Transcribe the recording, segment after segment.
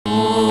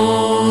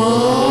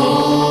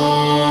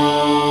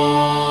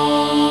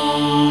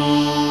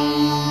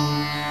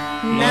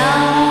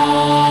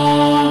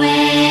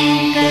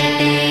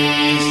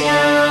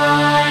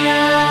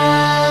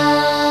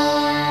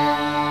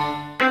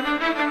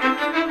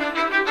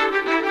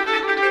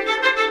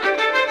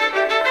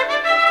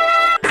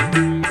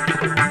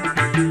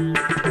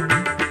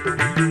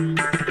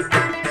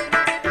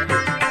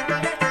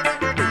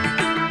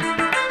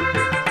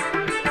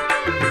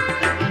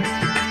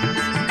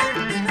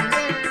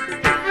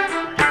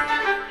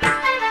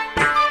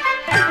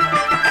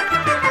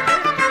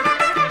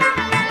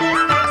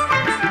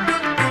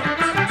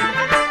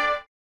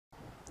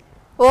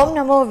ఓం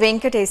నమో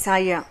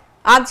వెంకటేశాయ.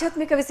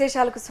 ఆధ్యాత్మిక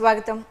విశేషాలకు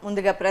స్వాగతం.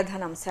 ముందుగా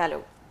ప్రధాన అంశాలు.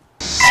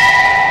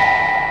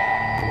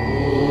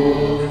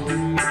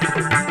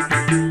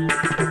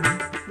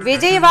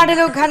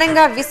 విజయవాడలో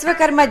ఘనంగా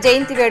విశ్వకర్మ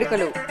జయంతి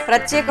వేడుకలు.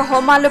 ప్రత్యేక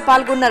హోమాల్లో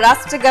పాల్గొన్న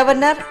రాష్ట్ర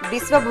గవర్నర్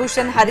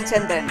బిశ్వభూషణ్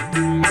హరిచందన్.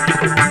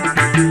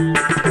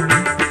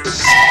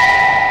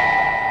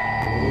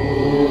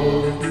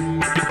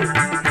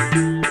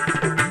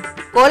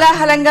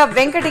 కోలాహలంగా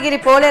వెంకటగిరి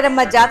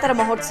పోలేరమ్మ జాతర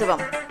మహోత్సవం.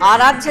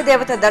 ఆరాధ్య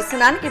దేవత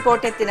దర్శనానికి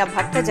పోటెత్తిన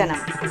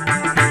భక్తజనం.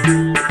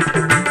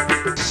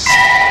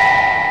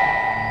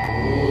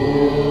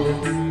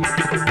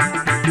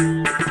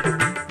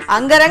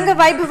 అంగరంగ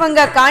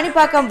వైభవంగా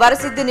కాణిపాకం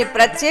వరసిద్ధిని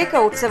ప్రత్యేక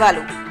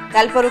ఉత్సవాలు.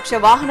 కల్పవృక్ష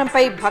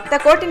వాహనంపై భక్త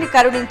కోటిని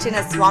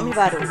కరుణించిన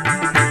స్వామివారు.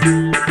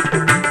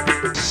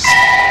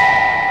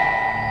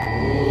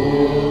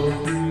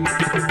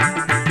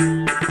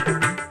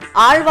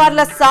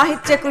 ఆళ్వార్ల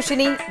సాహిత్య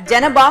కృషిని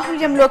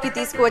జనబాహుళ్యంలోకి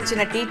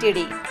తీసుకువచ్చిన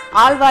టీటీడీ.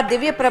 ఆళ్వార్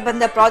దివ్య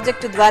ప్రబంధ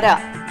ప్రాజెక్టు ద్వారా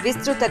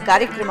విస్తృత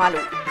కార్యక్రమాలు.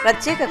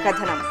 ప్రత్యేక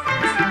కథనం.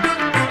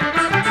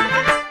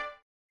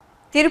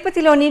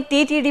 తిరుపతిలోని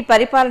టీటీడీ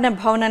పరిపాలన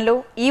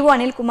భవనంలో ఈవో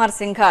అనిల్ కుమార్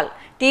సింఘాల్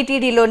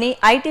టీటీడీలోని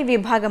ఐటీ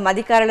విభాగం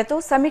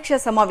అధికారులతో సమీక్ష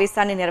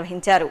సమావేశాన్ని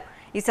నిర్వహించారు.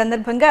 ఈ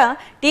సందర్భంగా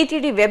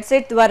టీటీడీ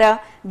వెబ్సైట్ ద్వారా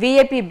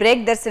వీఐపీ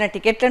బ్రేక్ దర్శన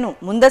టికెట్లను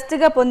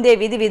ముందస్తుగా పొందే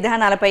విధి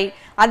విధానాలపై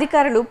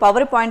అధికారులు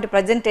పవర్ పాయింట్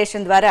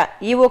ప్రజెంటేషన్ ద్వారా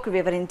ఈవోకు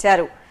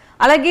వివరించారు.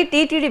 అలాగే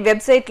టీటీడీ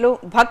వెబ్సైట్లో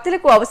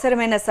భక్తులకు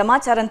అవసరమైన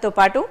సమాచారంతో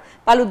పాటు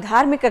పలు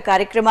ధార్మిక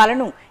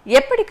కార్యక్రమాలను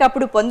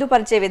ఎప్పటికప్పుడు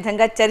పొందుపరిచే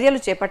విధంగా చర్యలు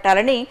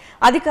చేపట్టాలని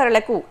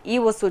అధికారులకు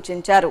ఈవో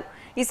సూచించారు.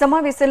 ఈ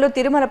సమావేశంలో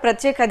తిరుమల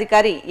ప్రత్యేక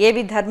అధికారి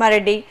ఏవి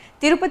ధర్మారెడ్డి,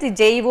 తిరుపతి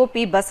జేఈఓ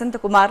పి బసంత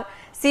కుమార్,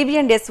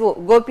 సిబిఎండ్ఎస్ఓ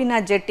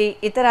గోపీనాథ్ జెట్టి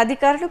ఇతర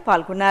అధికారులు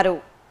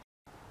పాల్గొన్నారు.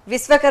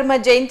 విశ్వకర్మ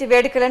జయంతి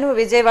వేడుకలను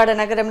విజయవాడ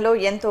నగరంలో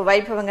ఎంతో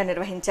వైభవంగా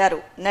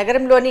నిర్వహించారు.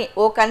 నగరంలోని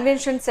ఓ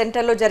కన్వెన్షన్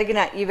సెంటర్లో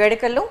జరిగిన ఈ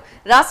వేడుకల్లో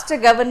రాష్ట్ర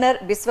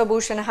గవర్నర్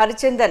బిశ్వభూషణ్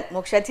హరిచందన్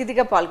ముఖ్య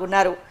అతిథిగా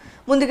పాల్గొన్నారు.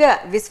 ముందుగా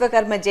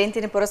విశ్వకర్మ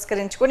జయంతిని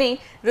పురస్కరించుకుని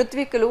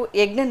ఋత్విక్కులు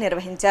యజ్ఞం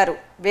నిర్వహించారు.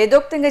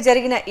 వేదోక్తంగా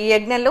జరిగిన ఈ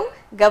యజ్ఞంలో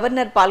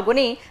గవర్నర్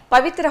పాల్గొని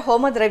పవిత్ర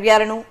హోమ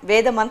ద్రవ్యాలను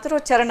వేద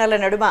మంత్రోచ్చరణల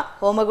నడుమ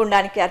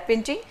హోమగుండానికి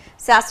అర్పించి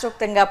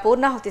శాస్త్రోక్తంగా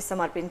పూర్ణాహుతి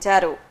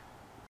సమర్పించారు.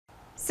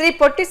 శ్రీ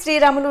పొట్టి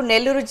శ్రీరాములు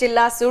నెల్లూరు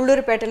జిల్లా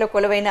సూళ్లూరుపేటలో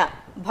కొలువైన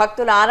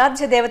భక్తుల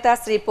ఆరాధ్య దేవత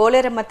శ్రీ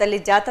పోలేరమ్మ తల్లి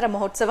జాతర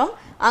మహోత్సవం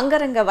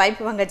అంగరంగ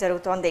వైభవంగా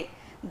జరుగుతోంది.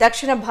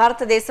 దక్షిణ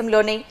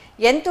భారతదేశంలోనే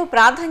ఎంతో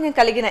ప్రాధాన్యం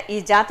కలిగిన ఈ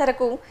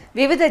జాతరకు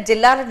వివిధ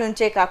జిల్లాల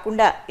నుంచే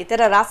కాకుండా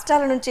ఇతర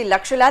రాష్ట్రాల నుంచి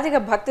లక్షలాదిగా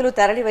భక్తులు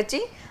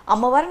తరలివచ్చి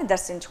అమ్మవారిని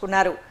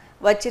దర్శించుకున్నారు.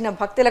 వచ్చిన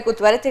భక్తులకు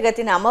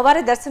త్వరితగతిన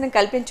అమ్మవారి దర్శనం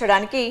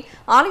కల్పించడానికి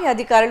ఆలయ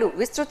అధికారులు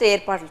విస్తృత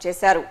ఏర్పాట్లు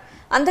చేశారు.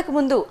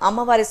 అంతకుముందు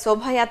అమ్మవారి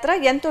శోభాయాత్ర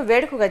ఎంతో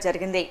వేడుకగా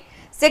జరిగింది.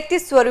 శక్తి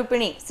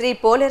స్వరూపిణి శ్రీ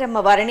పోలేరమ్మ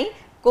వారిని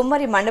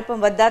కుమ్మరి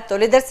మండపం వద్ద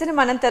తొలి దర్శనం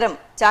అనంతరం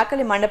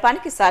చాకలి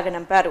మండపానికి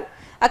సాగనంపారు.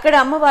 అక్కడ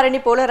అమ్మవారిని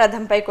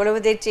పూలరథంపై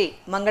కొలువుదీర్చి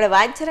మంగళ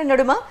వాయిద్యాల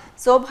నడుమ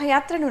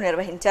శోభాయాత్రను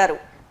నిర్వహించారు.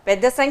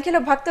 పెద్ద సంఖ్యలో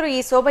భక్తులు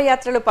ఈ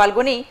శోభయాత్రలో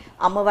పాల్గొని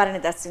అమ్మవారిని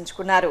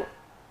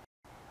దర్శించుకున్నారు.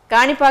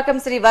 కాణిపాకం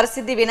శ్రీ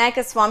వరసిద్ధి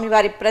వినాయక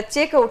స్వామివారి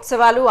ప్రత్యేక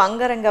ఉత్సవాలు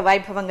అంగరంగ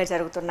వైభవంగా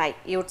జరుగుతున్నాయి.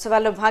 ఈ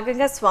ఉత్సవాల్లో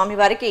భాగంగా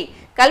స్వామివారికి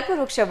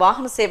కల్పవృక్ష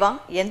వాహన సేవ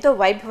ఎంతో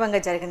వైభవంగా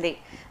జరిగింది.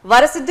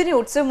 వరసిద్ధిని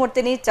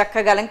ఉత్సవమూర్తిని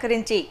చక్కగా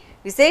అలంకరించి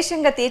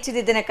విశేషంగా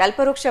తీర్చిదిద్దిన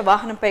కల్పవృక్ష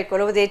వాహనంపై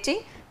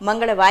కొలువుదీర్చి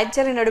మంగళ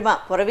వాయిద్యాల నడుమ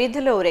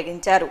పురవీధుల్లో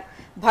ఊరేగించారు.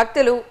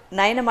 భక్తులు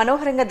నయన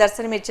మనోహరంగా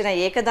దర్శనమిచ్చిన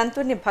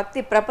ఏకదంతుని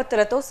భక్తి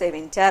ప్రపత్తులతో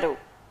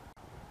సేవించారు.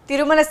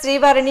 తిరుమల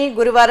శ్రీవారిని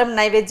గురువారం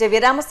నైవేద్య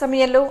విరామ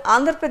సమయంలో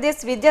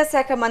ఆంధ్రప్రదేశ్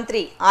విద్యాశాఖ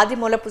మంత్రి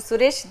ఆదిమూలపు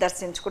సురేష్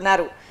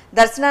దర్శించుకున్నారు.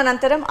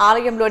 దర్శనానంతరం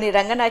ఆలయంలోని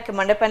రంగనాయక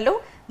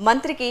మండపంలో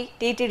మంత్రికి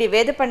టీటీడీ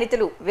వేద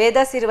పండితులు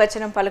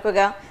వేదాశీర్వచనం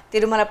పలుకగా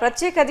తిరుమల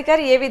ప్రత్యేక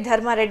అధికారి ఏవి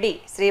ధర్మారెడ్డి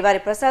శ్రీవారి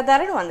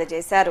ప్రసాదాలను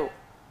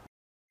అందజేశారు.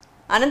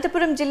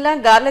 అనంతపురం జిల్లా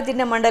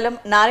గార్లదిన్న మండలం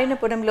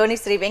నారాయణపురంలోని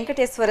శ్రీ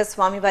వెంకటేశ్వర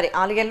స్వామివారి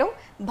ఆలయంలో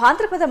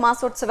భాద్రపద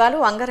మాసోత్సవాలు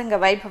అంగరంగ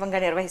వైభవంగా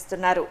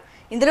నిర్వహిస్తున్నారు.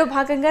 ఇందులో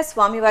భాగంగా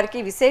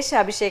స్వామివారికి విశేష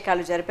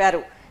అభిషేకాలు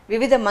జరిపారు.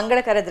 వివిధ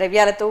మంగళకర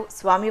ద్రవ్యాలతో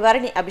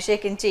స్వామివారిని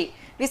అభిషేకించి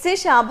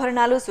విశేష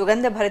ఆభరణాలు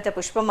సుగంధభరిత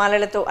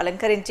పుష్పమాలలతో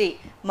అలంకరించి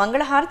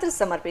మంగళహారతులు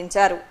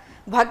సమర్పించారు.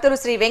 భక్తులు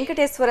శ్రీ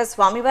వెంకటేశ్వర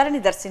స్వామివారిని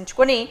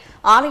దర్శించుకుని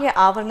ఆలయ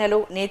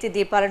ఆవరణలో నేతి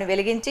దీపాలను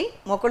వెలిగించి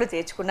మొక్కులు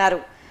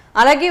తీర్చుకున్నారు.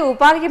 అలాగే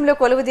ఉపాలయంలో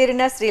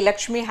కొలువుదీరిన శ్రీ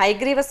లక్ష్మీ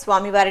హైగ్రీవ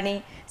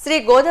స్వామివారిని, శ్రీ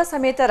గోదా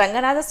సమేత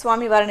రంగనాథ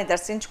స్వామివారిని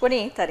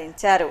దర్శించుకుని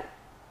తరించారు.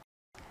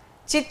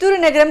 చిత్తూరు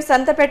నగరం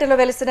సంతపేటలో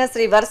వెలిసిన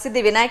శ్రీ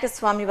వరసిద్ధి వినాయక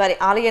స్వామివారి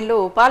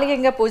ఆలయంలో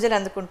ఉపాలయంగా పూజలు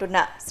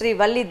అందుకుంటున్న శ్రీ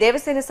వల్లి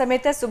దేవసేన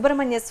సమేత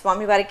సుబ్రహ్మణ్య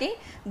స్వామివారికి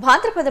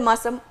భాద్రపద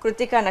మాసం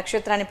కృత్తికా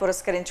నక్షత్రాన్ని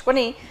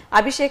పురస్కరించుకుని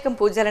అభిషేకం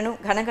పూజలను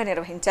ఘనంగా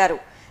నిర్వహించారు.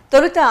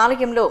 తొలుత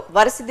ఆలయంలో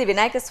వరసిద్ధి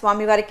వినాయక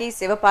స్వామివారికి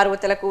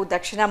శివపార్వతులకు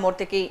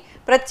దక్షిణామూర్తికి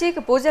ప్రత్యేక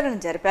పూజలను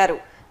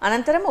జరిపారు.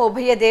 అనంతరం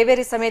ఉభయ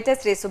దేవేరి సమేత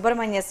శ్రీ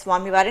సుబ్రహ్మణ్య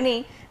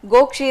స్వామివారిని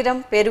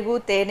గోక్షీరం, పెరుగు,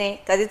 తేనె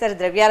తదితర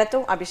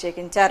ద్రవ్యాలతో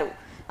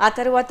అభిషేకించారు. ఆ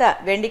తరువాత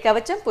వెండి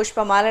కవచం,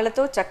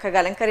 పుష్పమాలలతో చక్కగా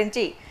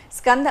అలంకరించి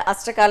స్కంద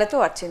అష్టకాలతో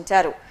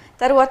అర్చించారు.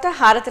 తరువాత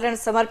హారతులను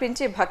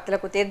సమర్పించి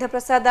భక్తులకు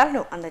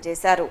తీర్థప్రసాదాలను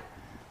అందజేశారు.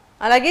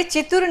 అలాగే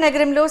చిత్తూరు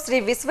నగరంలో శ్రీ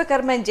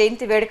విశ్వకర్మ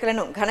జయంతి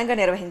వేడుకలను ఘనంగా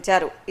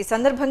నిర్వహించారు. ఈ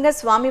సందర్భంగా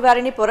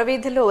స్వామివారిని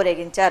పొరవీధుల్లో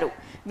ఊరేగించారు.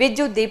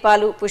 విద్యుత్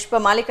దీపాలు,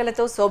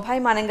 పుష్పమాలికలతో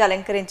శోభాయమానంగా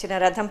అలంకరించిన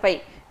రథంపై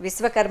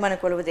విశ్వకర్మను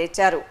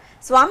కొలువుదీర్చారు.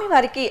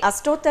 స్వామివారికి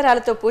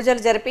అష్టోత్తరాలతో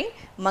పూజలు జరిపి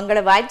మంగళ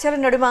వాయిద్యాల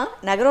నడుమ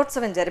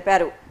నగరోత్సవం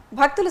జరిపారు.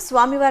 భక్తులు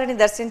స్వామివారిని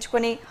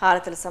దర్శించుకుని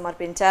హారతులు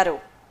సమర్పించారు.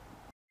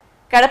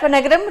 కడప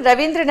నగరం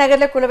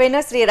రవీంద్రనగర్లో కొలువైన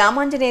శ్రీ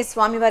రామాంజనేయ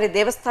స్వామివారి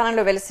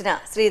దేవస్థానంలో వెలిసిన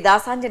శ్రీ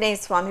దాసాంజనేయ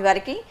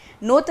స్వామివారికి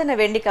నూతన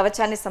వెండి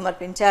కవచాన్ని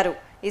సమర్పించారు.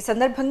 ఈ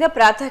సందర్భంగా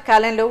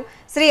ప్రాతకాలంలో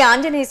శ్రీ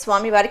ఆంజనేయ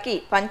స్వామివారికి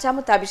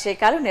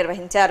పంచామృతాభిషేకాలు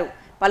నిర్వహించారు.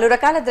 పలు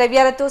రకాల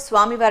ద్రవ్యాలతో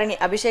స్వామివారిని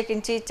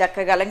అభిషేకించి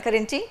చక్కగా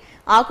అలంకరించి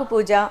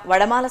ఆకుపూజ,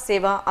 వడమాల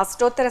సేవ,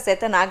 అష్టోత్తర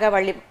శత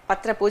నాగవళి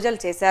పత్ర పూజలు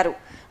చేశారు.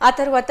 ఆ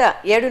తరువాత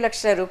 7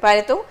 లక్షల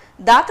రూపాయలతో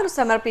దాతలు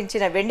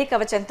సమర్పించిన వెండి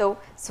కవచంతో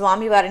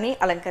స్వామివారిని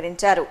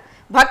అలంకరించారు.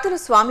 భక్తులు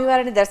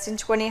స్వామివారిని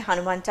దర్శించుకుని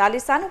హనుమాన్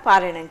చాలీసాను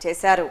పారాయణం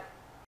చేశారు.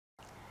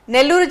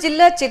 నెల్లూరు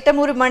జిల్లా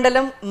చిట్టమూరు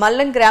మండలం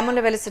మల్లం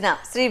గ్రామంలో వెలిసిన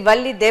శ్రీ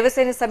వల్లి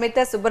దేవసేన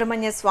సమేత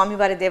సుబ్రహ్మణ్య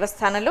స్వామివారి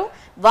దేవస్థానంలో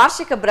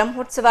వార్షిక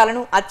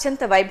బ్రహ్మోత్సవాలను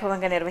అత్యంత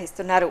వైభవంగా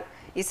నిర్వహిస్తున్నారు.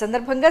 ఈ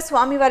సందర్భంగా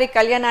స్వామివారి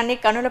కళ్యాణాన్ని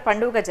కనుల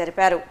పండుగగా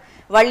జరిపారు.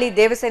 వల్లి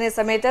దేవసేన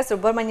సమేత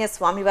సుబ్రహ్మణ్య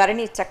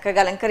స్వామివారిని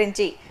చక్కగా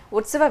అలంకరించి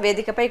ఉత్సవ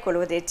వేదికపై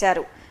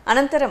కొలువుదీర్చారు.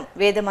 అనంతరం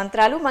వేద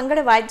మంత్రాలు, మంగళ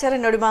వాయిద్యాల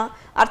నడుమ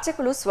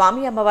అర్చకులు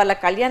స్వామి అమ్మవార్ల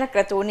కళ్యాణ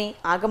క్రతువుని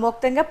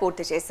ఆగమోక్తంగా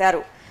పూర్తి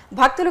చేశారు.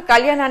 భక్తులు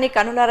కళ్యాణాన్ని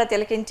కనులారా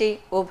తిలకించి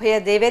ఉభయ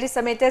దేవేరి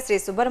సమేత శ్రీ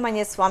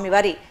సుబ్రహ్మణ్య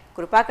స్వామివారి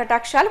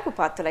కృపాకటాక్షాలకు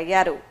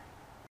పాత్రులయ్యారు.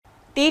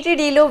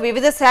 టీటీడీలో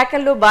వివిధ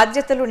శాఖల్లో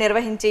బాధ్యతలు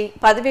నిర్వహించి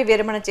పదవీ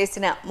విరమణ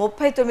చేసిన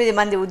 39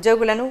 మంది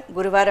ఉద్యోగులను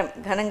గురువారం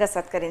ఘనంగా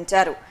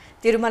సత్కరించారు.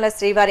 తిరుమల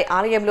శ్రీవారి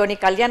ఆలయంలోని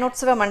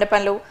కళ్యాణోత్సవ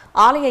మండపంలో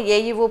ఆలయ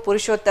ఏఈఓ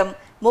పురుషోత్తం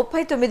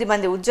 39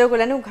 మంది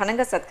ఉద్యోగులను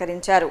ఘనంగా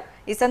సత్కరించారు.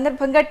 ఈ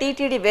సందర్భంగా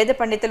టీటీడీ వేద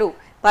పండితులు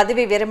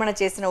పదవీ విరమణ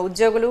చేసిన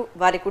ఉద్యోగులు,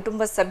 వారి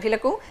కుటుంబ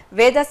సభ్యులకు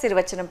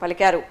వేదాశీర్వచనం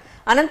పలికారు.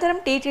 అనంతరం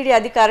టీటీడీ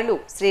అధికారులు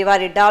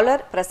శ్రీవారి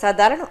డాలర్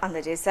ప్రసాదాలను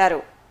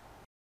అందజేశారు.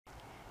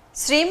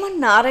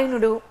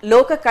 శ్రీమన్నారాయణుడు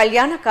లోక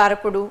కళ్యాణ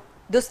కారకుడు,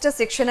 దుష్ట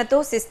శిక్షణతో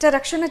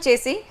శిష్టరక్షణ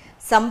చేసి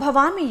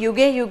సంభవామి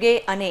యుగే యుగే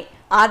అనే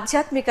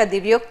ఆధ్యాత్మిక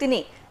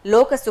దివ్యోక్తిని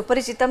లోక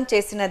సుపరిచితం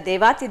చేసిన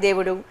దేవాతి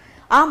దేవుడు,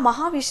 ఆ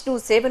మహావిష్ణువు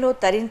సేవలో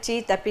తరించి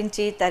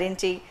తప్పించి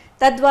తరించి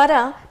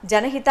తద్వారా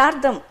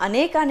జనహితార్థం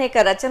అనేకానేక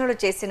రచనలు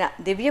చేసిన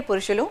దివ్య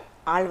పురుషులు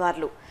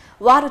ఆళ్వార్లు.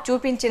 వారు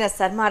చూపించిన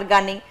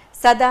సన్మార్గాన్ని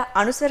సదా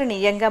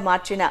అనుసరణీయంగా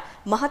మార్చిన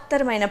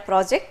మహత్తరమైన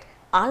ప్రాజెక్ట్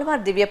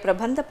ఆళ్వార్ దివ్య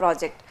ప్రబంధ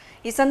ప్రాజెక్ట్.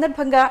 ఈ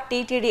సందర్భంగా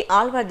టీటీడీ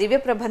ఆళ్వార్ దివ్య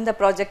ప్రబంధ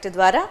ప్రాజెక్టు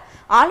ద్వారా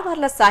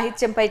ఆళ్వార్ల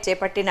సాహిత్యంపై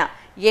చేపట్టిన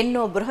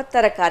ఎన్నో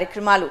బృహత్తర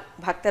కార్యక్రమాలు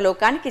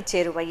భక్తలోకానికి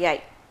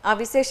చేరువయ్యాయి. ఆ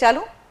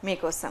విశేషాలు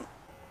మీకోసం.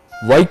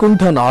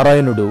 వైకుంఠ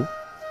నారాయణుడు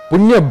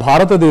పుణ్య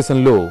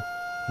భారతదేశంలో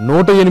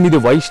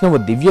 108 వైష్ణవ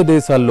దివ్య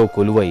దేశాల్లో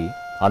కొలువై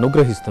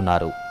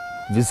అనుగ్రహిస్తున్నారు.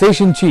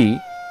 విశేషించి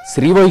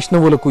శ్రీ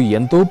వైష్ణవులకు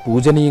ఎంతో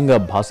పూజనీయంగా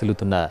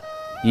భాసిల్లుతున్న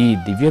ఈ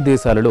దివ్య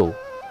దేశాలలో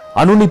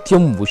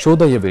అనునిత్యం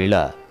ఉషోదయ వేళ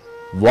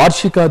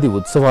వార్షికాది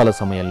ఉత్సవాల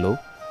సమయంలో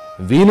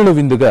వీణుల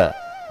విందుగా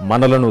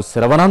మనలను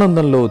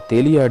శ్రవణానందంలో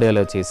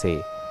తేలియాడేలా చేసే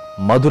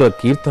మధుర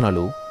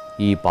కీర్తనలు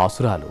ఈ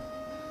పాసురాలు.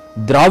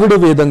 ద్రావిడ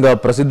వేదంగా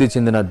ప్రసిద్ధి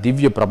చెందిన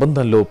దివ్య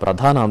ప్రబంధంలో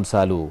ప్రధాన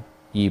అంశాలు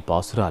ఈ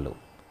పాసురాలు.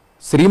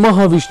 శ్రీ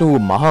మహావిష్ణువు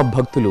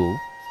మహాభక్తులు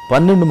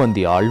 12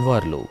 మంది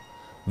ఆళ్వార్లు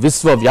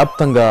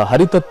విశ్వవ్యాప్తంగా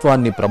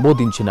హరితత్వాన్ని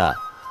ప్రబోధించిన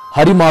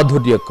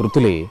హరిమాధుర్య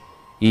కృతులే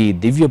ఈ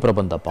దివ్య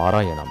ప్రబంధ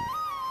పారాయణం.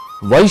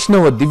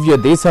 వైష్ణవ దివ్య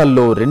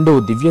దేశాల్లో రెండో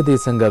దివ్య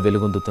దేశంగా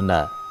వెలుగొందుతున్న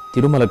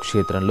తిరుమల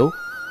క్షేత్రంలో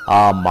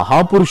ఆ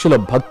మహాపురుషుల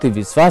భక్తి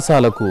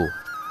విశ్వాసాలకు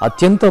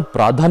అత్యంత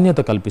ప్రాధాన్యత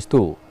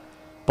కల్పిస్తూ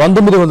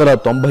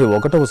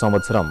 1991వ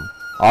సంవత్సరం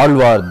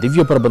ఆళ్వార్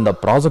దివ్య ప్రబంధ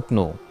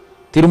ప్రాజెక్టును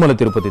తిరుమల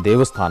తిరుపతి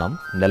దేవస్థానం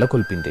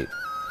నెలకొల్పింది.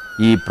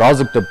 ఈ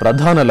ప్రాజెక్టు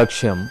ప్రధాన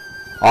లక్ష్యం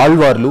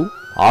ఆళ్వార్లు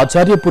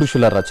ఆచార్య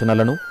పురుషుల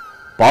రచనలను,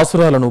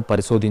 పాసురాలను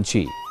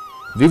పరిశోధించి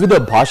వివిధ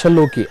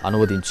భాషల్లోకి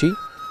అనువదించి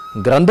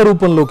గ్రంథ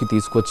రూపంలోకి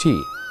తీసుకొచ్చి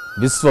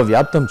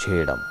విశ్వవ్యాప్తం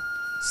చేయడం.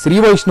 శ్రీ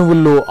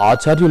వైష్ణవుల్లో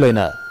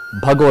ఆచార్యులైన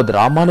భగవద్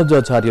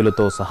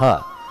రామానుజాచార్యులతో సహా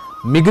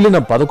మిగిలిన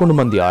 11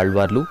 మంది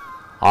ఆళ్వార్లు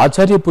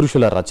ఆచార్య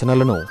పురుషుల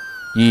రచనలను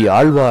ఈ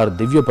ఆళ్వార్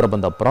దివ్య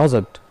ప్రబంధ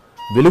ప్రాజెక్ట్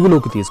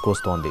వెలుగులోకి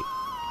తీసుకొస్తోంది.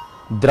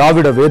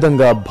 ద్రావిడ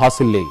వేదంగా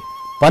భాసిల్లే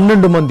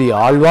 12 మంది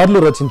ఆళ్వార్లు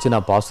రచించిన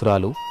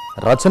పాసురాలు,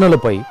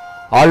 రచనలపై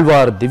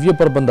ఆళ్వార్ దివ్య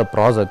ప్రబంధ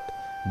ప్రాజెక్ట్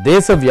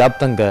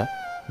దేశవ్యాప్తంగా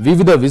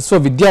వివిధ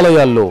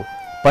విశ్వవిద్యాలయాల్లో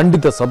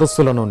పండిత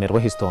సదస్సులను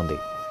నిర్వహిస్తోంది.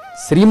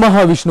 శ్రీ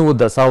మహావిష్ణువు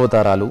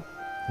దశావతారాలు,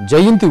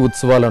 జయంతి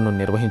ఉత్సవాలను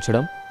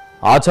నిర్వహించడం,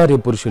 ఆచార్య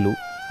పురుషులు,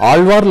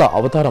 ఆళ్వార్ల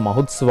అవతార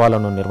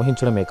మహోత్సవాలను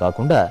నిర్వహించడమే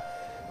కాకుండా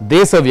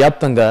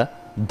దేశవ్యాప్తంగా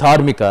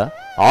ధార్మిక,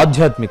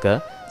 ఆధ్యాత్మిక,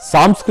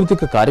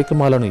 సాంస్కృతిక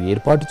కార్యక్రమాలను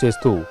ఏర్పాటు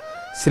చేస్తూ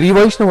శ్రీ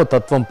వైష్ణవ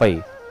తత్వంపై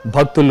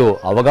భక్తుల్లో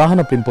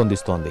అవగాహన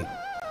పెంపొందిస్తోంది.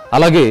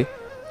 అలాగే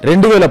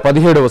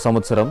 2017వ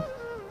సంవత్సరం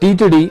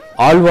టీటీడీ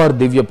ఆళ్వార్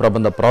దివ్య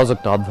ప్రబంధ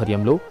ప్రాజెక్ట్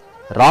ఆధ్వర్యంలో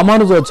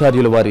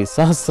రామానుజాచార్యుల వారి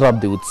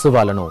సహస్రాబ్ది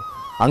ఉత్సవాలను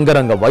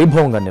అంగరంగ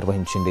వైభవంగా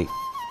నిర్వహించింది.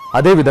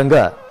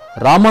 అదేవిధంగా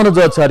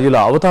రామానుజాచార్యుల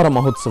అవతార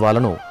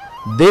మహోత్సవాలను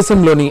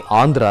దేశంలోని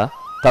ఆంధ్ర,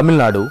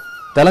 తమిళనాడు,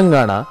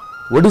 తెలంగాణ,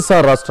 ఒడిశా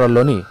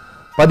రాష్ట్రాల్లోని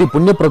 10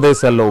 పుణ్య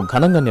ప్రదేశాల్లో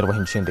ఘనంగా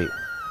నిర్వహించింది.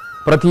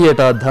 ప్రతి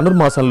ఏటా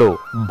ధనుర్మాసంలో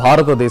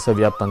భారతదేశ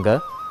వ్యాప్తంగా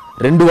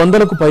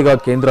 200కు పైగా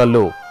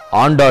కేంద్రాల్లో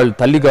ఆండాళ్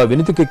తల్లిగా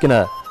వినుతికెక్కిన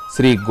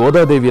శ్రీ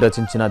గోదాదేవి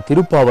రచించిన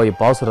తిరుప్పావై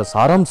పాసుర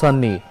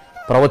సారాంశాన్ని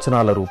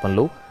ప్రవచనాల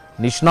రూపంలో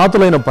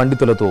నిష్ణాతులైన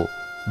పండితులతో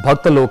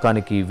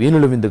భక్తలోకానికి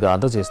వీణుల విందుగా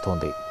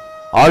అందజేస్తోంది.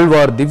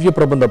 ఆళ్వార్ దివ్య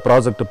ప్రబంధ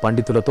ప్రాజెక్టు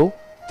పండితులతో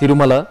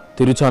తిరుమల,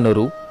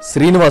 తిరుచానూరు,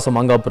 శ్రీనివాస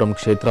మంగాపురం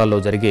క్షేత్రాల్లో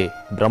జరిగే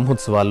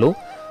బ్రహ్మోత్సవాల్లో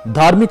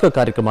ధార్మిక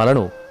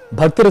కార్యక్రమాలను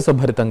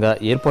భక్తిరసభరితంగా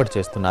ఏర్పాటు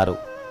చేస్తున్నారు.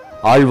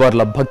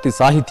 ఆళ్వార్ల భక్తి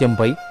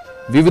సాహిత్యంపై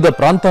వివిధ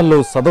ప్రాంతాల్లో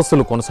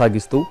సదస్సులు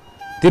కొనసాగిస్తూ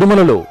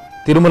తిరుమలలో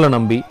తిరుమల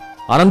నంబి,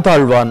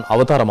 అనంతాళ్వాన్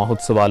అవతార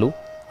మహోత్సవాలు,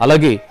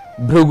 అలాగే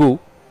భృగు,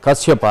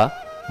 కశ్యప,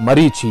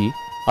 మరీచి,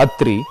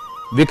 అత్రి,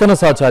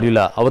 వికనసాచార్యుల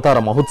అవతార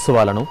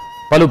మహోత్సవాలను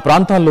పలు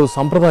ప్రాంతాల్లో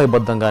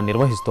సంప్రదాయబద్ధంగా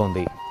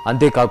నిర్వహిస్తోంది.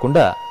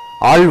 అంతేకాకుండా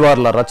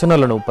ఆళ్వార్ల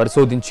రచనలను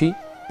పరిశోధించి,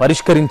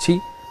 పరిష్కరించి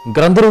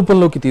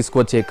గ్రంథరూపంలోకి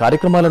తీసుకువచ్చే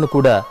కార్యక్రమాలను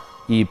కూడా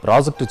ఈ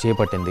ప్రాజెక్టు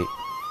చేపట్టింది.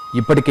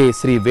 ఇప్పటికే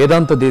శ్రీ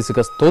వేదాంత దేశిక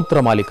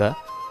స్తోత్రమాలిక,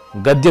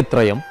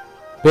 గద్యత్రయం,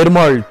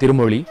 పెరుమాళ్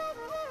తిరుమొళి,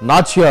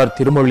 నాచ్యార్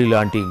తిరుమొళి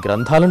లాంటి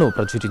గ్రంథాలను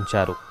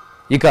ప్రచురించారు.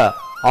 ఇక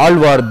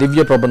ఆళ్వార్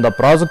దివ్య ప్రబంధ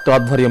ప్రాజెక్టు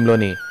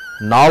ఆధ్వర్యంలోని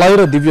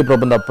నాళాయిర దివ్య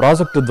ప్రబంధ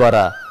ప్రాజెక్టు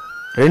ద్వారా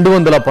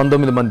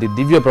 219 మంది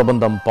దివ్య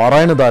ప్రబంధం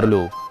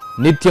పారాయణదారులు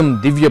నిత్యం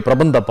దివ్య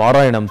ప్రబంధ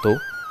పారాయణంతో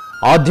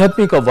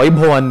ఆధ్యాత్మిక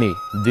వైభవాన్ని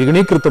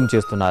ద్విగుణీకృతం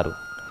చేస్తున్నారు.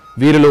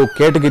 వీరిలో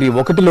కేటగిరీ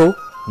 1లో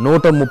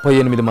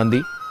 138 మంది,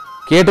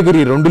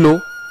 కేటగిరీ 2లో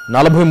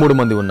 43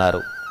 మంది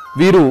ఉన్నారు.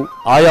 వీరు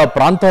ఆయా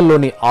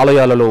ప్రాంతాల్లోని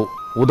ఆలయాలలో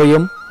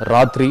ఉదయం,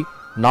 రాత్రి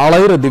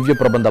నాళాయిర దివ్య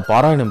ప్రబంధ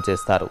పారాయణం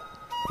చేస్తారు.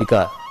 ఇక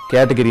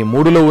కేటగిరీ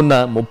 3లో ఉన్న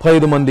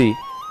 35 మంది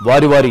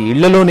వారి వారి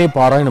ఇళ్లలోనే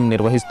పారాయణం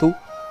నిర్వహిస్తూ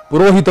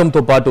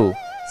పురోహితంతో పాటు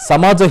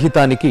సమాజ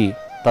హితానికి,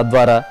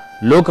 తద్వారా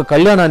లోక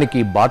కళ్యాణానికి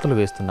బాటలు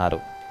వేస్తున్నారు.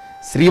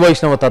 శ్రీ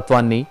వైష్ణవ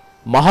తత్వాన్ని,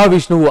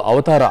 మహావిష్ణువు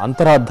అవతార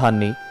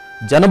అంతరార్థాన్ని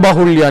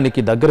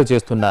జనబాహుళ్యానికి దగ్గర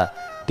చేస్తున్న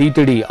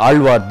టీటీడీ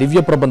ఆళ్వార్ దివ్య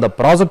ప్రబంధ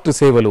ప్రాజెక్టు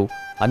సేవలు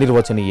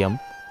అనిర్వచనీయం,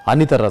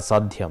 అనితర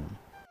సాధ్యం.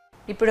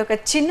 ఇప్పుడు ఒక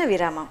చిన్న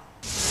విరామం.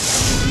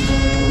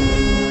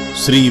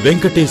 శ్రీ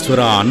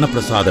వెంకటేశ్వర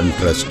అన్నప్రసాదం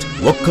ట్రస్ట్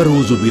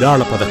ఒక్కరోజు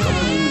విరాళ పథకం.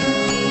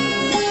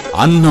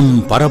 అన్నం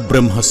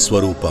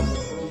పరబ్రహ్మస్వరూపం,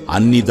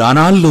 అన్ని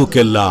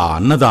దానాల్లోకెల్లా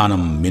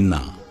అన్నదానం మిన్న.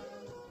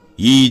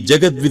 ఈ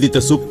జగద్విదిత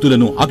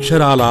సూక్తులను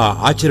అక్షరాల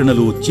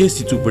ఆచరణలో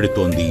చేసి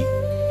చూపెడుతోంది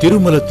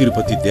తిరుమల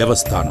తిరుపతి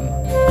దేవస్థానం.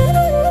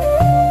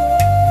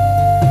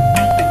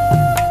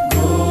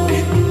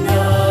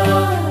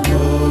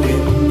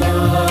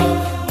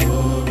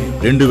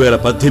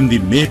 2018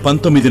 మే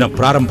 19న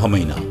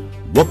ప్రారంభమైన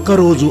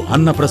ఒక్కరోజు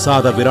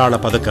అన్నప్రసాద విరాళ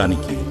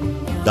పథకానికి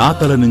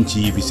దాతల నుంచి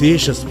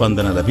విశేష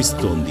స్పందన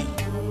లభిస్తోంది.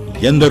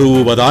 ఎందరో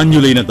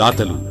వదాన్యులైన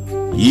దాతలు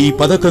ఈ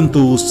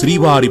పథకంతో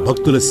శ్రీవారి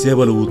భక్తుల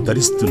సేవలు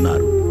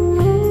తరిస్తున్నారు.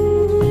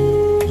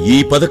 ఈ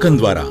పథకం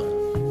ద్వారా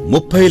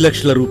 30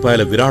 లక్షల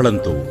రూపాయల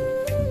విరాళంతో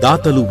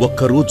దాతలు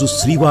ఒక్కరోజు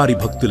శ్రీవారి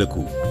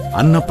భక్తులకు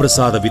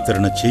అన్నప్రసాద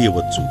వితరణ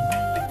చేయవచ్చు.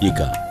 ఇక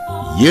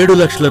 7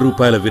 లక్షల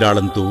రూపాయల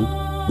విరాళంతో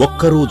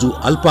ఒక్కరోజు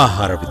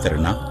అల్పాహార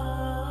వితరణ,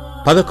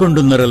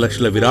 11.5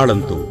 లక్షల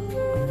విరాళంతో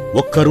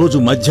ఒక్కరోజు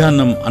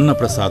మధ్యాహ్నం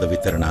అన్నప్రసాద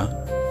వితరణ,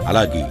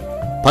 అలాగే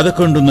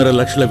 11.5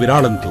 లక్షల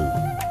విరాళంతో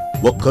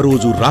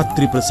ఒక్కరోజు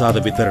రాత్రి ప్రసాద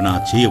వితరణ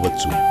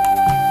చేయవచ్చు.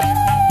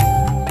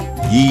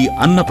 ఈ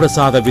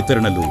అన్నప్రసాద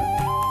వితరణలో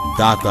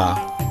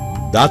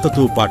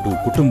దాతతో పాటు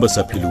కుటుంబ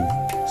సభ్యులు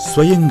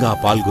స్వయంగా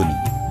పాల్గొని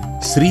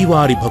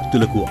శ్రీవారి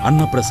భక్తులకు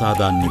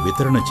అన్నప్రసాదాన్ని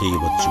వితరణ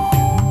చేయవచ్చు.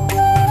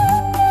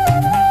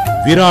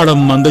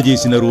 విరాళం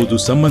అందజేసిన రోజు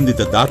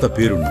సంబంధిత దాత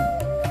పేరును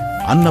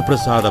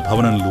అన్నప్రసాద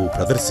భవనంలో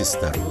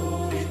ప్రదర్శిస్తారు.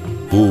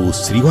 ఓ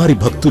శ్రీవారి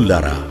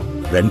భక్తుల్లారా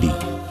రండి,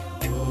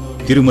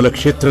 తిరుమల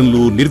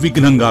క్షేత్రంలో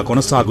నిర్విఘ్నంగా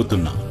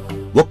కొనసాగుతున్న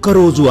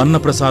ఒక్కరోజు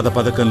అన్నప్రసాద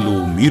పథకంలో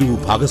మీరు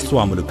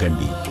భాగస్వాములు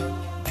కండి.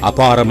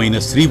 అపారమైన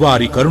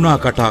శ్రీవారి కరుణా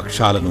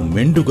కటాక్షాలను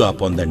మెండుగా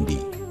పొందండి.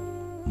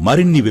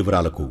 మరిన్ని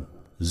వివరాలకు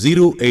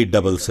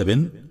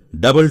 0877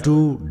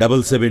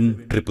 2277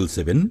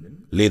 777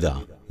 లేదా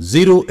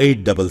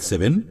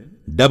 0877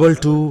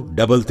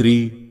 2233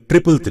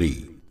 333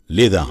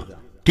 లేదా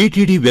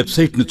టీటీడీ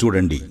వెబ్సైట్ను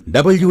చూడండి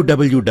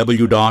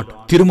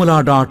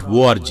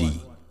www.tirumala.org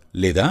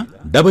లేదా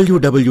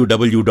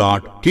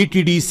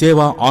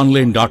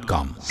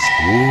www.ttdsevaonline.com.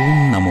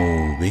 ఓం నమో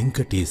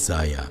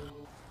వెంకటేశాయ.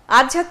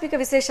 ఆధ్యాత్మిక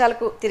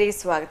విశేషాలకు తిరిగి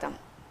స్వాగతం.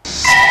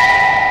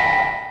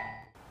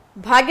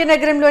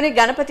 భాగ్యనగరంలోని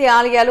గణపతి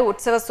ఆలయాలు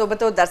ఉత్సవ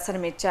శోభతో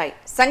దర్శనమిచ్చాయి.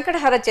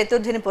 సంకటహర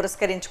చతుర్థిని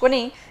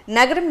పురస్కరించుకుని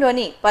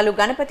నగరంలోని పలు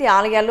గణపతి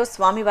ఆలయాల్లో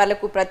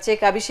స్వామివార్లకు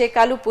ప్రత్యేక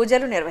అభిషేకాలు,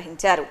 పూజలు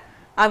నిర్వహించారు.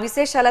 ఆ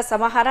విశేషాల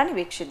సమాహారాన్ని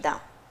వీక్షిద్దాం.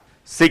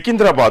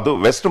 సికింద్రాబాదు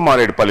వెస్ట్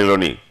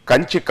మారేడుపల్లిలోని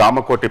కంచి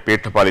కామకోటి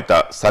పీఠపాలిత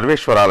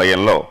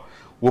సర్వేశ్వరాలయంలో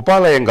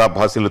ఉపాలయంగా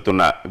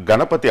భాసిల్లుతున్న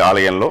గణపతి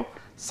ఆలయంలో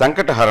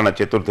సంకటహరణ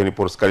చతుర్థిని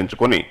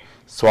పురస్కరించుకుని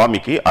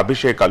స్వామికి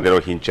అభిషేకాలు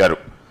నిర్వహించారు.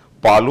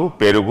 పాలు,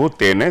 పెరుగు,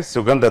 తేనె,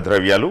 సుగంధ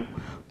ద్రవ్యాలు,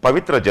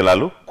 పవిత్ర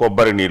జలాలు,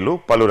 కొబ్బరి నీళ్లు,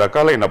 పలు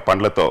రకాలైన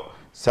పండ్లతో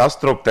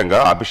శాస్త్రోక్తంగా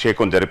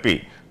అభిషేకం జరిపి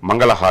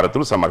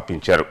మంగళహారతులు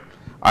సమర్పించారు.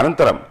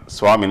 అనంతరం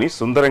స్వామిని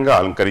సుందరంగా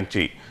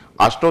అలంకరించి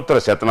అష్టోత్తర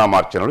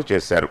శతనామార్చనలు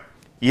చేశారు.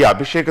 ఈ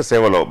అభిషేక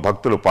సేవలో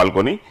భక్తులు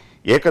పాల్గొని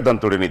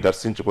ఏకదంతుడిని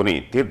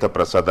దర్శించుకుని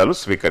తీర్థప్రసాదాలు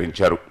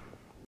స్వీకరించారు.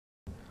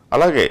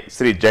 అలాగే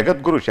శ్రీ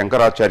జగద్గురు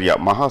శంకరాచార్య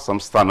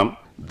మహాసంస్థానం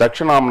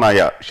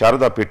దక్షిణామ్నాయ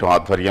శారదాపీఠం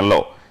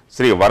ఆధ్వర్యంలో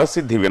శ్రీ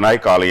వరసిద్ధి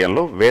వినాయక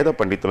ఆలయంలో వేద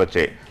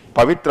పండితులచే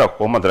పవిత్ర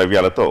హోమ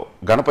ద్రవ్యాలతో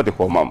గణపతి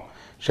హోమం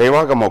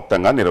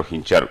శైవాగమోక్తంగా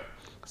నిర్వహించారు.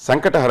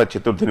 సంకటహర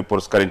చతుర్థిని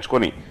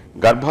పురస్కరించుకొని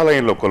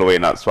గర్భాలయంలో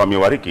కొలువైన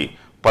స్వామివారికి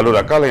పలు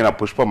రకాలైన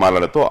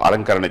పుష్పమాలలతో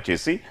అలంకరణ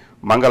చేసి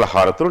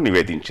మంగళహారతులు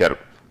నివేదించారు.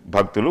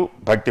 భక్తులు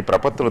భక్తి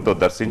ప్రపత్తులతో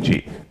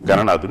దర్శించి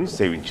గణనాథుని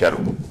సేవించారు.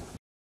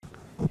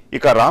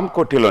 ఇక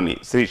రామ్కోటిలోని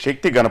శ్రీ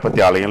శక్తి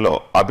గణపతి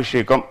ఆలయంలో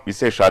అభిషేకం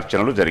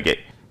విశేషార్చనలు జరిగాయి.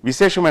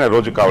 విశేషమైన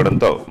రోజు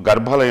కావడంతో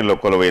గర్భాలయంలో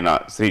కొలువైన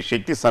శ్రీ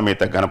శక్తి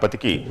సమేత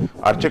గణపతికి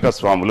అర్చక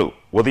స్వాములు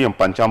ఉదయం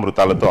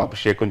పంచామృతాలతో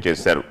అభిషేకం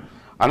చేశారు.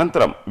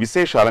 అనంతరం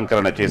విశేష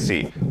అలంకరణ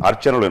చేసి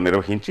అర్చనలు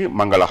నిర్వహించి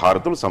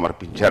మంగళహారతులు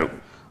సమర్పించారు.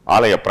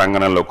 ఆలయ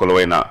ప్రాంగణంలో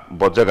కొలువైన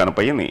బొజ్జ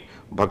గణపయ్యని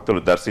భక్తులు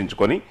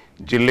దర్శించుకొని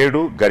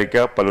జిల్లేడు, గరిక,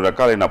 పలు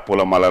రకాలైన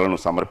పూలమాలలను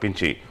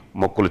సమర్పించి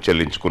మొక్కులు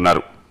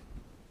చెల్లించుకున్నారు.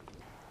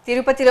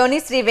 తిరుపతిలోని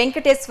శ్రీ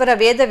వెంకటేశ్వర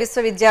వేద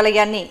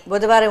విశ్వవిద్యాలయాన్ని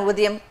బుధవారం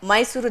ఉదయం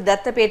మైసూరు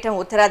దత్తపీఠం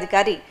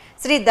ఉత్తరాధికారి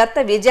శ్రీ దత్త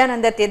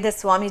విజయానంద తీర్థ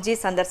స్వామీజీ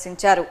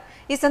సందర్శించారు.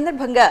 ఈ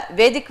సందర్భంగా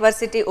వేదిక్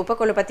వర్సిటీ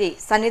ఉపకులపతి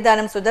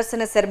సన్నిధానం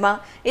సుదర్శన శర్మ,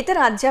 ఇతర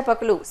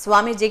అధ్యాపకులు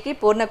స్వామీజీకి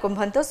పూర్ణ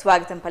కుంభంతో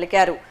స్వాగతం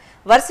పలికారు.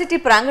 వర్సిటీ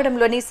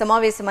ప్రాంగణంలోని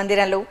సమావేశ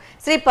మందిరంలో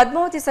శ్రీ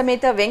పద్మావతి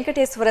సమేత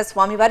వెంకటేశ్వర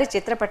స్వామివారి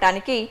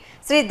చిత్రపటానికి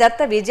శ్రీ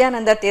దత్త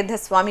విజయానంద తీర్థ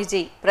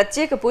స్వామీజీ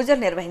ప్రత్యేక పూజలు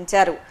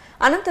నిర్వహించారు.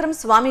 అనంతరం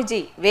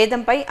స్వామీజీ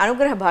వేదంపై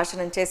అనుగ్రహ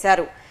భాషణం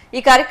చేశారు.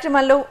 ఈ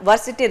కార్యక్రమంలో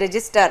వర్సిటీ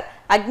రిజిస్ట్రార్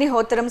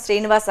అగ్నిహోత్రం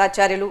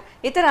శ్రీనివాసాచార్యులు,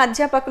 ఇతర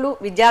అధ్యాపకులు,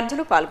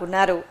 విద్యార్థులు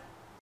పాల్గొన్నారు.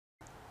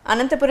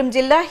 అనంతపురం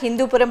జిల్లా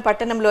హిందూపురం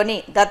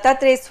పట్టణంలోని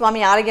దత్తాత్రేయ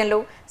స్వామి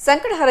ఆలయంలో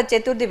సంకటహర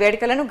చతుర్థి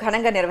వేడుకలను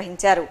ఘనంగా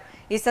నిర్వహించారు.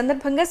 ఈ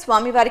సందర్భంగా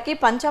స్వామివారికి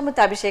పంచామృత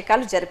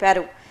అభిషేకాలు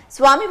జరిపారు.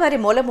 స్వామివారి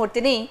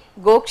మూలమూర్తిని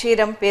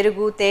గోక్షీరం,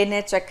 పెరుగు, తేనె,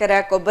 చక్కెర,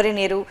 కొబ్బరి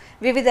నీరు,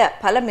 వివిధ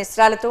ఫల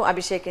మిశ్రాలతో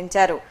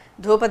అభిషేకించారు.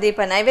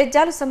 ధూపదీప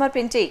నైవేద్యాలు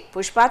సమర్పించి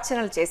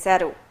పుష్పార్చనలు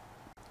చేశారు.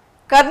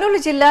 కర్నూలు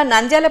జిల్లా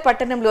నంద్యాల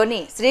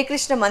పట్టణంలోని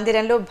శ్రీకృష్ణ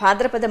మందిరంలో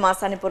భాద్రపద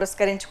మాసాన్ని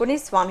పురస్కరించుకుని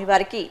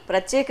స్వామివారికి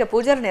ప్రత్యేక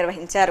పూజలు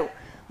నిర్వహించారు.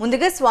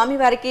 ముందుగా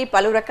స్వామివారికి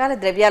పలు రకాల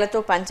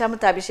ద్రవ్యాలతో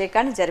పంచామృత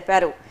అభిషేకాన్ని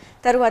జరిపారు.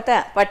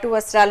 తరువాత పట్టు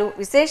వస్త్రాలు,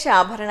 విశేష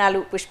ఆభరణాలు,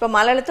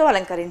 పుష్పమాలలతో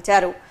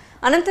అలంకరించారు.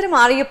 అనంతరం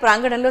ఆలయ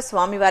ప్రాంగణంలో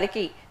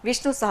స్వామివారికి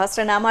విష్ణు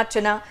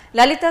సహస్రనామార్చన,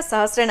 లలిత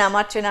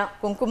సహస్రనామార్చన,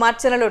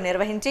 కుంకుమార్చనలు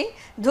నిర్వహించి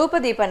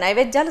ధూపదీప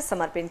నైవేద్యాలు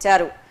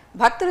సమర్పించారు.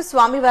 భక్తులు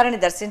స్వామివారిని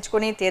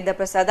దర్శించుకుని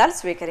తీర్థప్రసాదాలు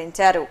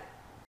స్వీకరించారు.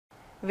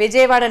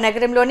 విజయవాడ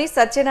నగరంలోని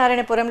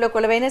సత్యనారాయణపురంలో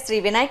కొలువైన శ్రీ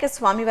వినాయక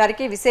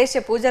స్వామివారికి విశేష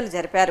పూజలు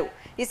జరిపారు.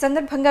 ఈ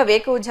సందర్భంగా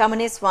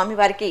వేకువజామునే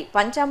స్వామివారికి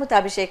పంచామృత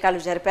అభిషేకాలు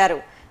జరిపారు.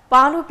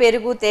 పాలు,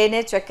 పెరుగు,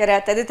 తేనె, చక్కెర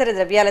తదితర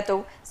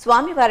ద్రవ్యాలతో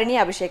స్వామివారిని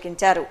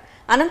అభిషేకించారు.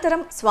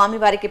 అనంతరం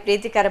స్వామివారికి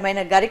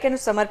ప్రీతికరమైన గరికను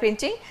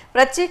సమర్పించి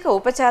ప్రత్యేక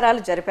ఉపచారాలు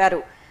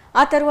జరిపారు.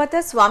 ఆ తరువాత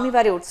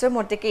స్వామివారి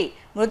ఉత్సవమూర్తికి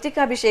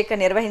మృతికాభిషేకం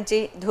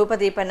నిర్వహించి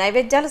ధూపదీప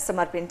నైవేద్యాలు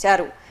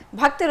సమర్పించారు.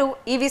 భక్తులు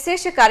ఈ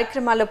విశేష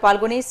కార్యక్రమాల్లో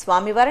పాల్గొని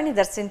స్వామివారిని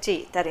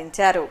దర్శించి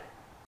తరించారు.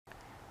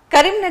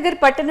 కరీంనగర్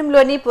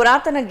పట్టణంలోని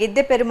పురాతన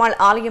గిద్దె పెరుమాళ్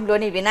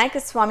ఆలయంలోని వినాయక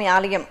స్వామి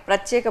ఆలయం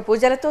ప్రత్యేక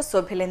పూజలతో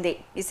శోభిల్లింది.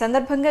 ఈ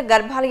సందర్భంగా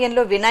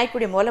గర్భాలయంలో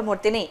వినాయకుడి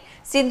మూలమూర్తిని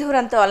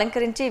సింధూరంతో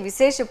అలంకరించి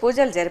విశేష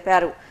పూజలు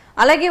జరిపారు.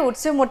 అలాగే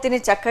ఉత్సవమూర్తిని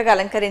చక్కగా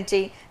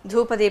అలంకరించి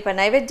ధూపదీప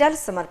నైవేద్యాలు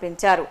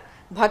సమర్పించారు.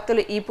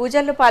 భక్తులు ఈ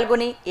పూజల్లో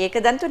పాల్గొని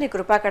ఏకదంతుని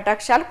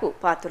కృపాకటాక్షాలకు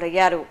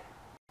పాత్రులయ్యారు.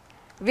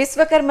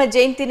 విశ్వకర్మ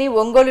జయంతిని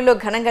ఒంగోలులో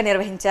ఘనంగా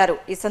నిర్వహించారు.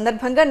 ఈ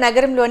సందర్భంగా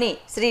నగరంలోని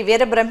శ్రీ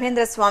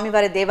వీరబ్రహ్మేంద్ర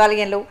స్వామివారి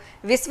దేవాలయంలో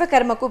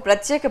విశ్వకర్మకు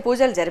ప్రత్యేక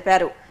పూజలు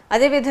జరిపారు.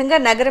 అదేవిధంగా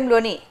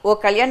నగరంలోని ఓ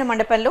కళ్యాణ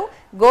మండపంలో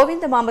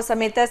గోవిందమాంబ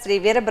సమేత శ్రీ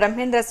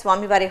వీరబ్రహ్మేంద్ర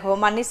స్వామివారి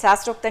హోమాన్ని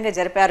శాస్త్రోక్తంగా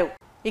జరిపారు.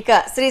 ఇక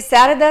శ్రీ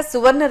శారద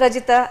సువర్ణ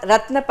రజిత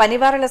రత్న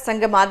పనివారల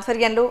సంఘం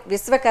ఆధ్వర్యంలో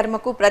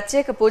విశ్వకర్మకు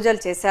ప్రత్యేక పూజలు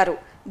చేశారు.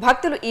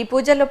 భక్తులు ఈ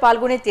పూజల్లో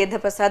పాల్గొని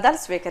తీర్థప్రసాదాలు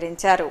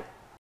స్వీకరించారు.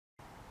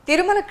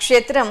 తిరుమల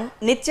క్షేత్రం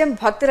నిత్యం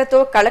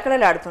భక్తులతో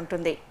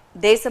కళకళలాడుతుంటుంది.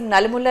 దేశం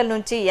నలుమూలల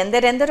నుంచి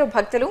ఎందరెందరో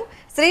భక్తులు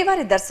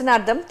శ్రీవారి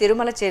దర్శనార్థం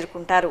తిరుమల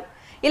చేరుకుంటారు.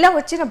 ఇలా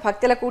వచ్చిన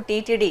భక్తులకు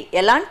టీటీడీ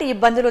ఎలాంటి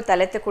ఇబ్బందులు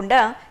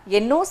తలెత్తకుండా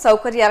ఎన్నో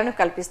సౌకర్యాలను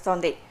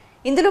కల్పిస్తోంది.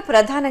 ఇందులో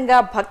ప్రధానంగా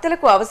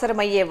భక్తులకు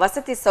అవసరమయ్యే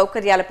వసతి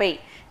సౌకర్యాలపై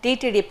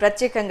టీటీడీ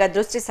ప్రత్యేకంగా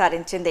దృష్టి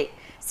సారించింది.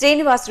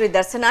 శ్రీనివాసుడి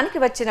దర్శనానికి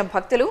వచ్చిన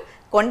భక్తులు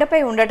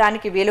కొండపై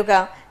ఉండటానికి వీలుగా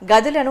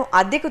గదులను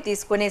అద్దెకు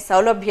తీసుకునే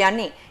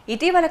సౌలభ్యాన్ని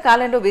ఇటీవల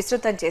కాలంలో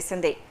విస్తృతం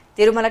చేసింది.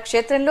 తిరుమల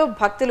క్షేత్రంలో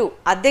భక్తులు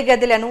అద్దె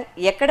గదులను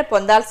ఎక్కడ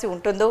పొందాల్సి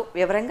ఉంటుందో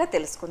వివరంగా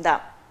తెలుసుకుందాం.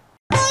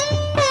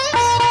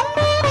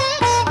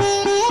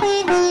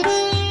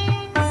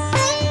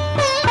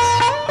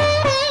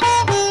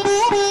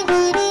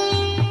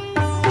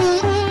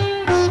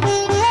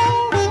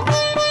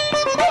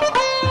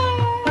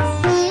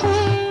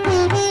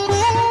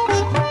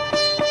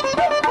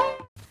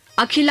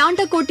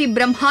 అఖిలాండకోటి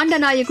బ్రహ్మాండ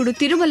నాయకుడు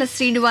తిరుమల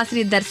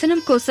శ్రీనివాసుని దర్శనం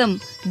కోసం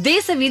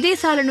దేశ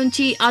విదేశాల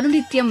నుంచి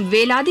అనునిత్యం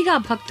వేలాదిగా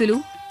భక్తులు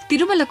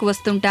తిరుమలకు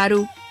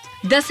వస్తుంటారు.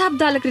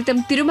 దశాబ్దాల క్రితం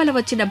తిరుమల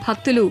వచ్చిన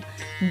భక్తులు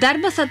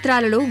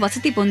ధర్మసత్రాలలో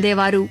వసతి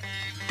పొందేవారు.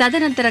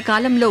 తదనంతర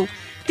కాలంలో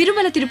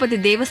తిరుమల తిరుపతి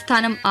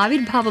దేవస్థానం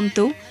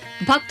ఆవిర్భావంతో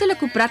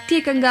భక్తులకు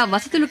ప్రత్యేకంగా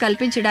వసతులు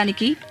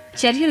కల్పించడానికి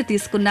చర్యలు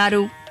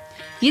తీసుకున్నారు.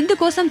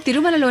 ఇందుకోసం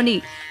తిరుమలలోని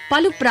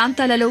పలు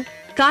ప్రాంతాలలో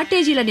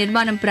కాటేజీల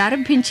నిర్మాణం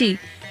ప్రారంభించి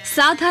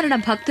సాధారణ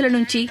భక్తుల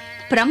నుంచి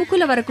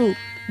ప్రముఖుల వరకు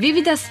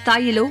వివిధ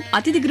స్థాయిలో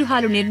అతిథి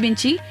గృహాలు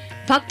నిర్మించి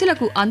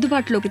భక్తులకు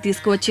అందుబాటులోకి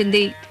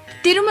తీసుకువచ్చింది.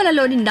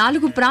 తిరుమలలోని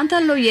 4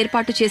 ప్రాంతాల్లో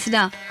ఏర్పాటు చేసిన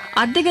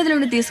అద్దె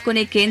గదులను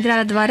తీసుకునే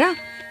కేంద్రాల ద్వారా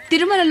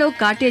తిరుమలలో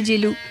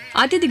కాటేజీలు,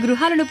 అతిథి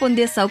గృహాలను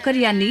పొందే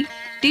సౌకర్యాన్ని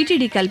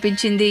టీటీడీ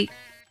కల్పించింది.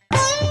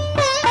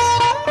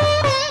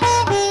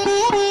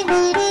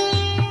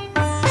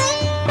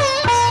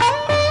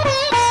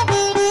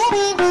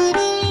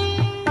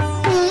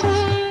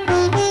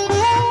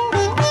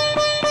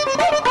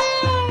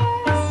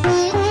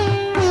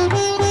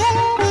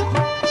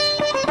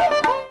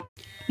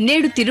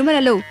 నేడు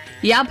తిరుమలలో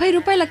 50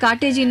 రూపాయల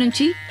కాటేజీ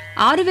నుంచి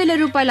 6,000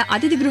 రూపాయల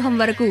అతిథి గృహం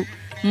వరకు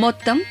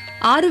మొత్తం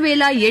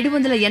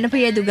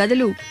 6,785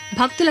 గదులు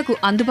భక్తులకు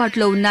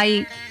అందుబాటులో ఉన్నాయి.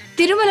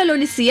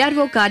 తిరుమలలోని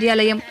సిఆర్ఓ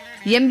కార్యాలయం,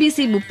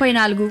 ఎంబీసీ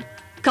 34,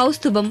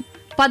 కౌస్తుభం,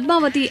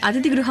 పద్మావతి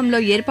అతిథి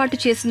గృహంలో ఏర్పాటు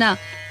చేసిన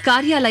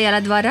కార్యాలయాల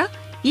ద్వారా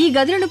ఈ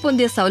గదులను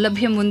పొందే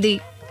సౌలభ్యం ఉంది.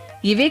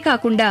 ఇవే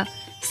కాకుండా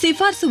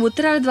సిఫార్సు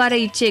ఉత్తరాల ద్వారా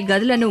ఇచ్చే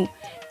గదులను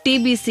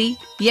టీబీసీ,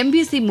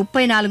 ఎంబీసీ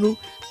 34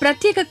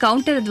 ప్రత్యేక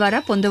కౌంటర్ ద్వారా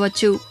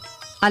పొందవచ్చు.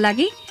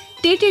 అలాగే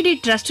టీటీడీ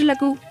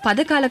ట్రస్టులకు,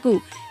 పథకాలకు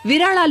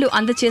విరాళాలు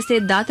అందచేసే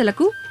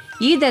దాతలకు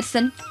ఈ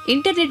దర్శన్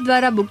ఇంటర్నెట్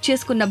ద్వారా బుక్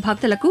చేసుకున్న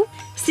భక్తులకు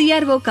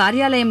సిఆర్ఓ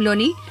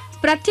కార్యాలయంలోని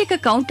ప్రత్యేక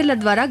కౌంటర్ల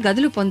ద్వారా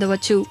గదులు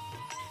పొందవచ్చు.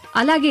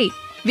 అలాగే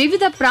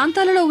వివిధ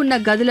ప్రాంతాలలో ఉన్న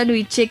గదులను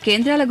ఇచ్చే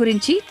కేంద్రాల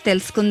గురించి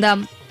తెలుసుకుందాం.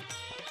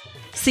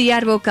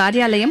 సిఆర్ఓ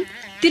కార్యాలయం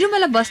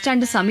తిరుమల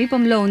బస్టాండ్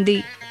సమీపంలో ఉంది.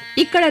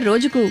 ఇక్కడ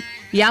రోజుకు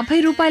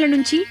 50 రూపాయల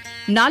నుంచి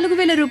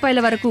 4,000 రూపాయల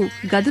వరకు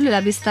గదులు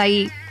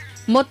లభిస్తాయి.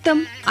 మొత్తం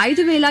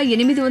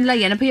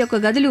 5,881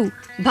 గదులు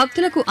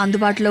భక్తులకు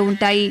అందుబాటులో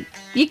ఉంటాయి.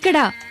 ఇక్కడ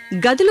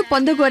గదులు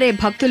పొందగోరే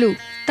భక్తులు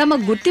తమ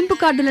గుర్తింపు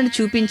కార్డులను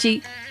చూపించి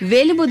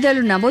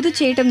వేలిముద్రలు నమోదు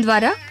చేయటం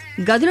ద్వారా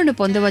గదులను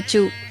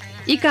పొందవచ్చు.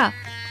 ఇక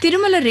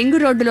తిరుమల రింగు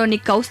రోడ్డులోని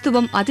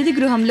కౌస్తుభం అతిథి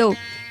గృహంలో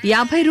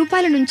 50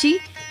 రూపాయల నుంచి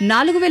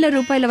 4,000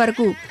 రూపాయల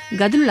వరకు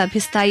గదులు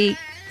లభిస్తాయి.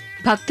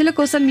 భక్తుల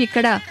కోసం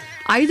ఇక్కడ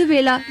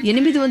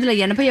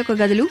 5,881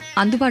 గదులు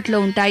అందుబాటులో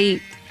ఉంటాయి.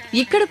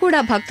 ఇక్కడ కూడా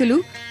భక్తులు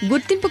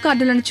గుర్తింపు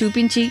కార్డులను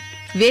చూపించి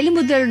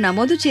వేలిముద్రలు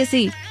నమోదు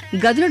చేసి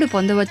గదులను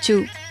పొందవచ్చు.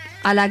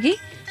 అలాగే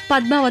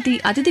పద్మావతి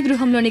అతిథి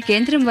గృహంలోని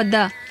కేంద్రం వద్ద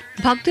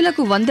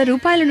భక్తులకు 100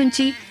 రూపాయల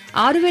నుంచి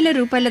 6,000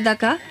 రూపాయల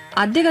దాకా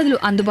అద్దె గదులు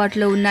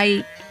అందుబాటులో ఉన్నాయి.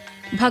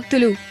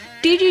 భక్తులు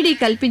టీటీడీ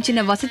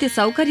కల్పించిన వసతి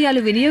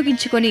సౌకర్యాలు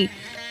వినియోగించుకొని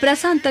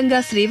ప్రశాంతంగా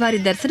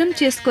శ్రీవారి దర్శనం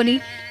చేసుకుని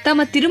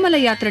తమ తిరుమల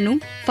యాత్రను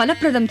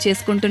ఫలప్రదం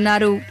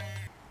చేసుకుంటున్నారు.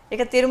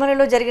 ఇక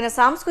తిరుమలలో జరిగిన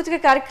సాంస్కృతిక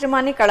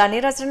కార్యక్రమాన్ని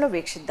కళానీరాజనంలో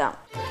వీక్షిద్దాం.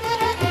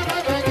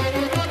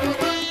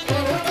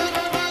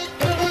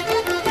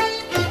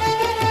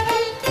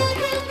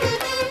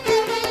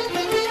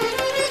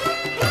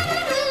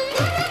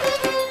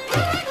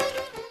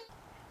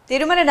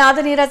 తిరుమల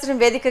నాదనీరాజనం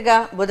వేదికగా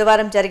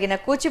బుధవారం జరిగిన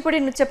కూచిపూడి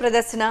నృత్య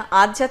ప్రదర్శన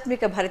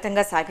ఆధ్యాత్మిక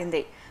భరితంగా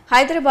సాగింది.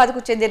 హైదరాబాద్కు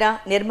చెందిన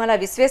నిర్మల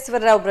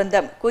విశ్వేశ్వరరావు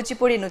బృందం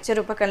కూచిపూడి నృత్య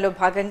రూపకంలో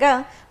భాగంగా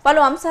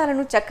పలు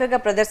అంశాలను చక్కగా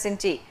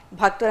ప్రదర్శించి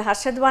భక్తుల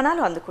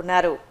హర్షధ్వానాలు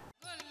అందుకున్నారు.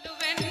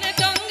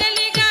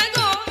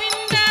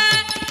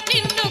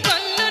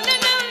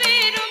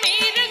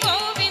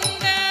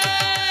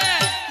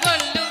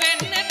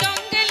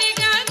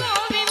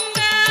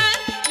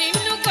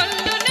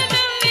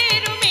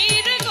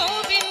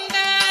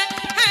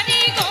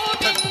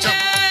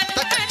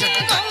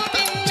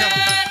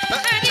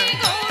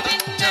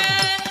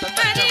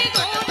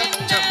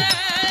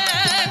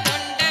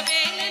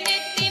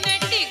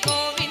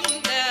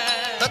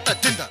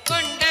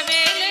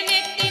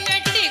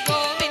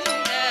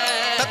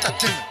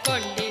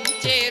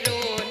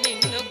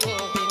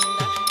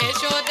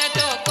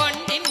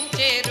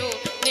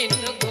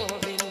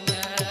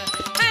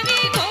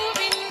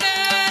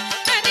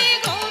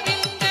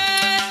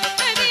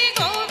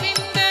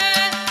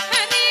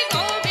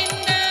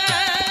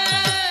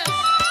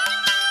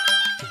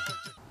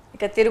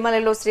 ఇక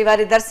తిరుమలలో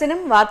శ్రీవారి దర్శనం,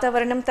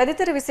 వాతావరణం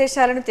తదితర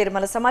విశేషాలను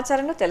తిరుమల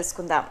సమాచారంలో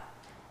తెలుసుకుందాం.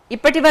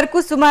 ఇప్పటి వరకు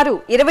సుమారు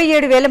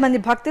 27,000 మంది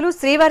భక్తులు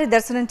శ్రీవారి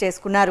దర్శనం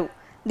చేసుకున్నారు.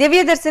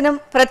 దివ్య దర్శనం,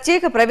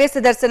 ప్రత్యేక ప్రవేశ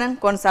దర్శనం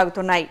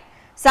కొనసాగుతున్నాయి.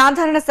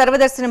 సాధారణ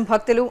సర్వదర్శనం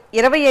భక్తులు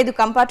 25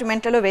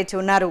 కంపార్ట్మెంట్లలో వేచి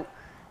ఉన్నారు.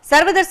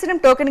 సర్వదర్శనం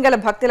టోకెన్ గల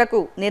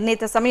భక్తులకు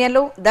నిర్ణీత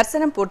సమయంలో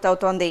దర్శనం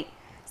పూర్తవుతోంది.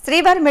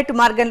 శ్రీవారి మెట్టు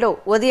మార్గంలో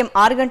ఉదయం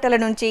 6 గంటల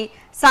నుంచి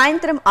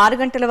సాయంత్రం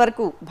 6 గంటల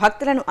వరకు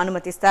భక్తులను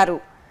అనుమతిస్తారు.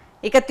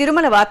 ఇక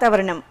తిరుమల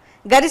వాతావరణం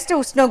గరిష్ట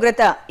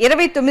ఉష్ణోగ్రత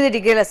 29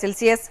 డిగ్రీల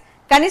సెల్సియస్,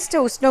 కనిష్ట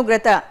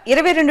ఉష్ణోగ్రత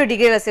 22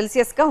 డిగ్రీల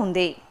సెల్సియస్గా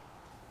ఉంది.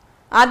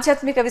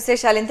 ఆధ్యాత్మిక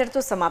విశేషాలు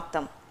ఇంతటితో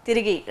సమాప్తం.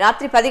 తిరిగి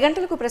రాత్రి 10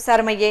 గంటలకు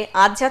ప్రసారమయ్యే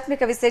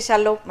ఆధ్యాత్మిక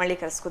విశేషాల్లో మళ్ళీ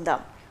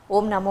కలుసుకుందాం.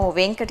 ఓం నమో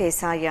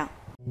వెంకటేశాయ.